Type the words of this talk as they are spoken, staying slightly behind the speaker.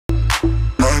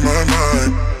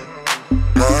mine,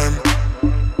 mine,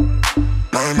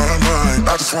 mine, mine, mine.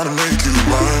 I just wanna make you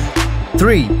mine.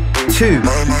 3, 2,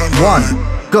 1,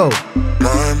 go.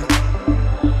 Mine,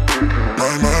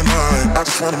 mine, mine, mine. I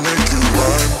just wanna make you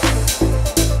mine.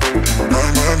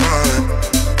 Mine, mine, mine,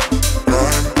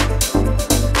 mine,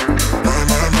 mine,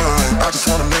 mine, mine. I just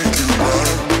wanna make you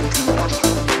mine.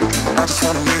 I just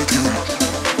wanna make you.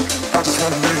 I just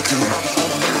wanna make you.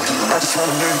 I just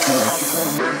wanna make you.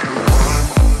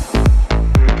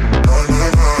 Mine,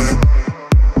 mine, mine,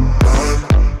 mine,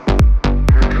 mine,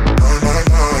 mine, mine,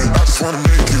 mine. I just wanna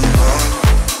make you mine.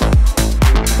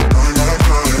 Mine,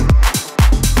 mine, mine.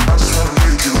 I just wanna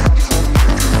make you.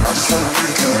 I just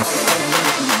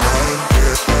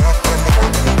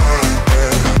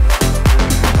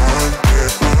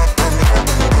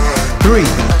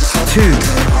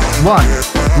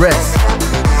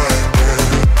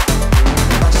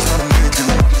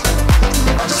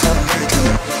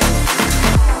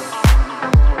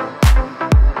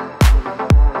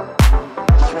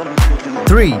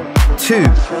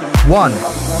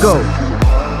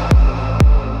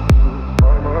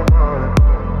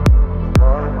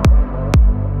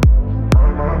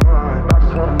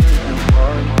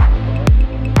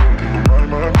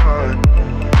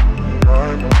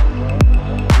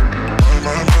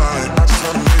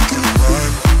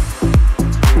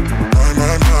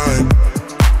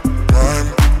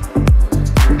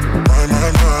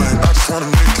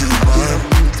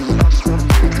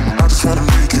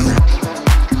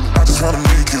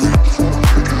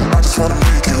wanna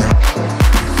make you.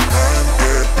 Mine,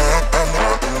 yeah, mine, yeah, mine,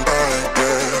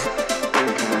 yeah,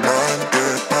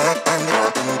 3, 2,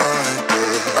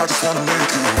 1, rest. 3, 2, 1,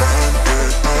 go.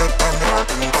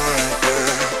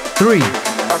 Three,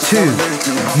 two,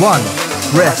 one,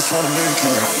 rest.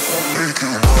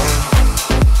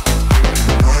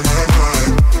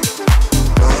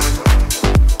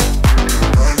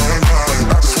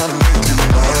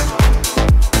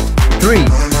 3,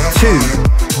 2,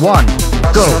 1,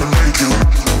 go.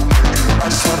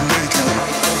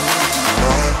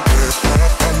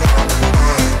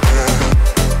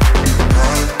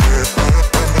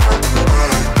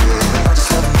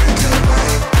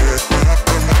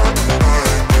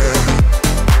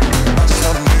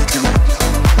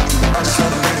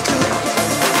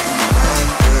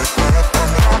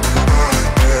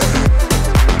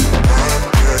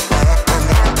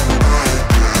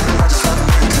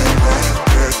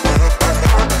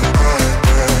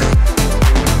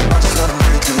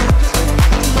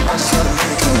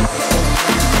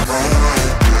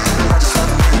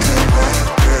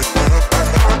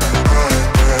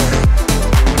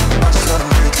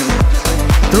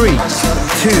 3,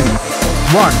 2,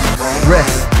 1,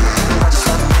 rest.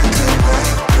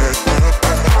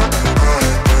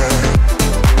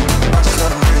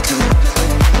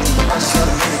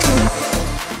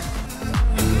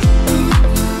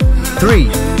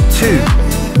 3, 2,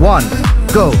 1,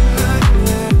 go.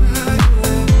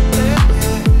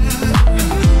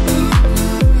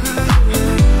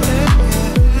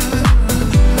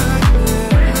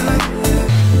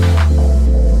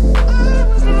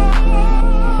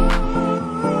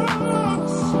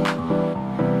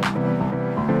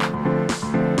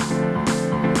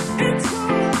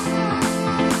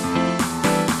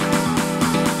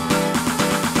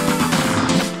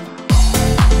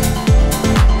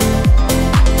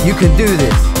 'You can do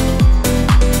this.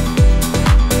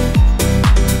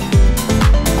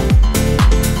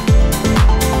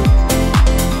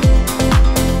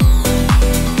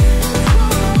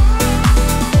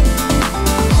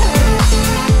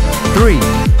 Three,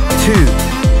 two,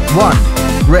 one,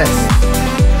 rest.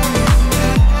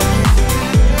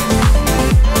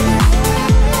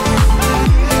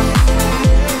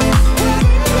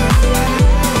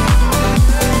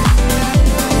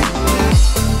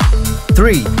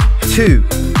 3, 2,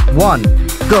 1,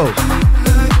 go.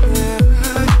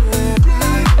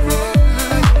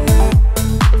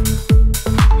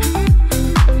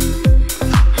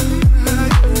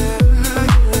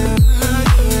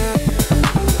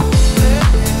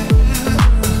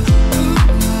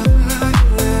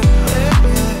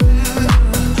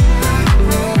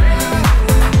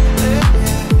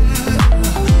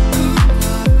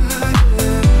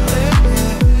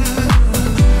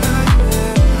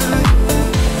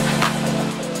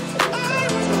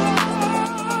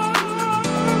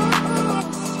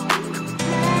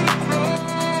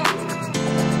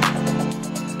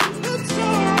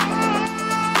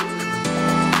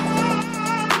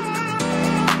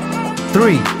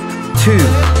 3, 2,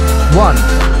 1,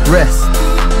 rest.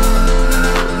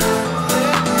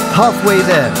 Halfway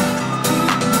there.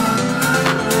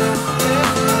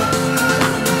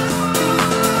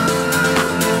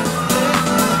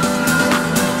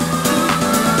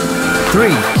 3,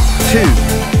 2,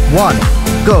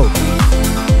 1, go.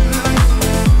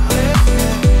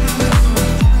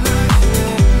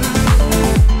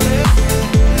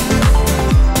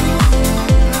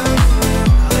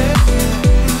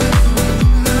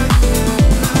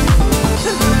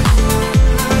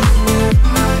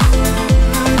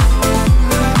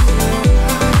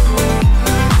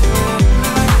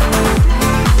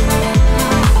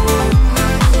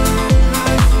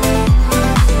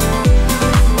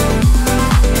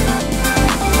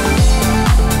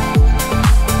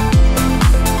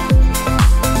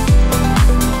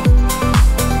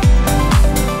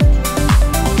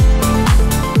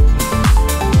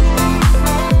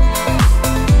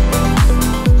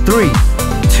 3,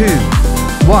 2,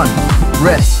 1,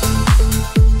 rest.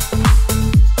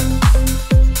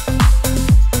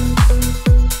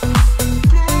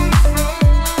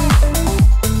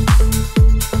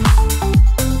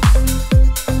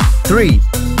 Three,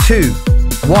 two,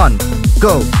 one,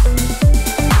 go.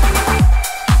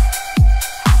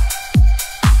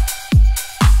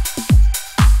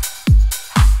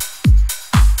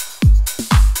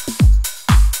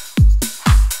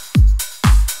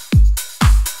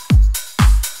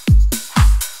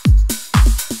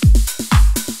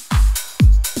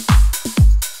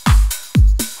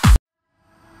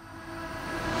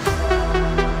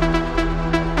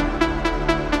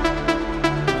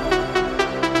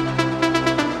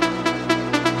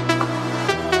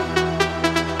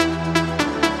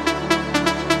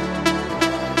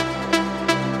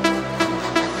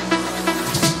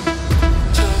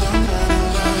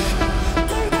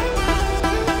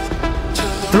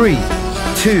 3,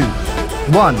 2,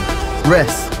 1,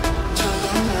 rest.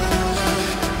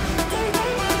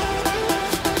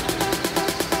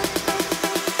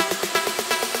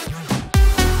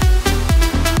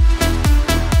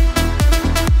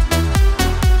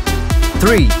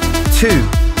 Three, two,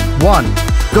 one,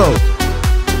 go.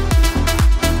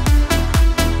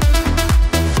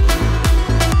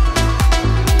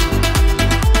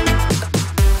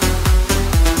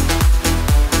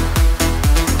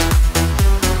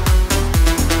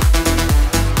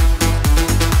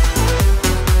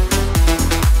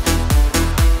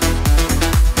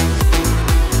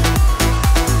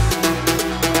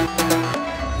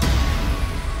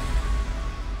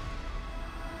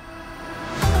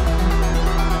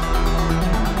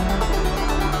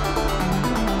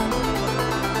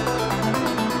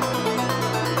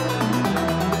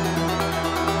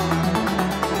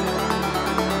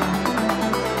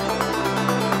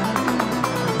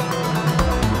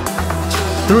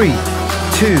 Three,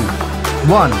 two,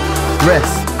 one,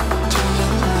 rest.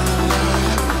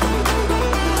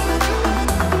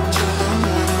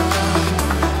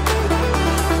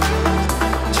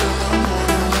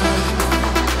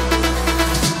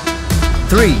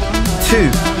 Three, two,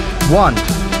 one,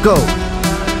 go.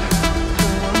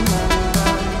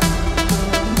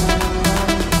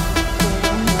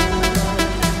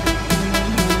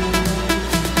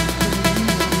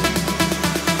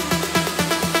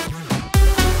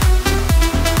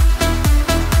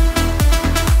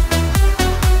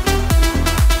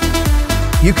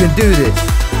 You can do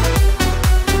this.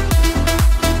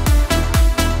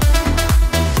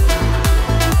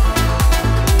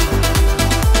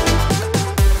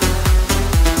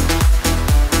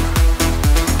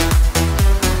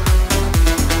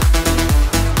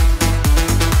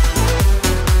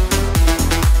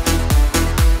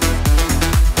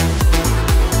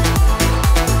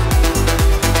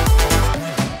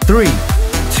 Three,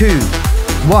 two,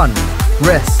 one,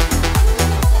 rest.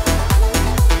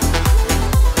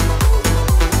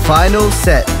 Final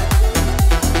set.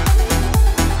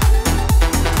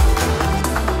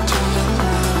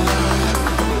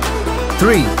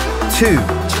 Three, two,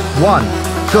 one,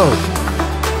 go.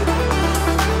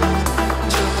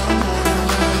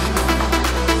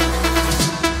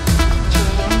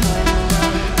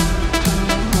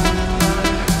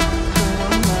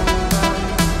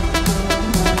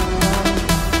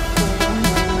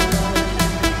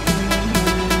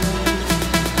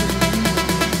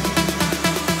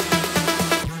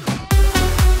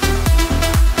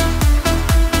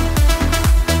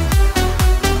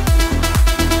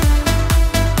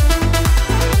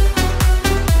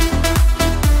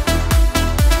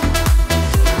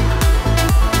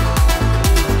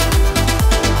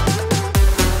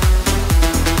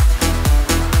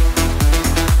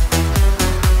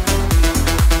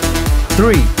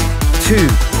 Three, two,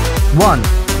 one,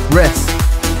 rest.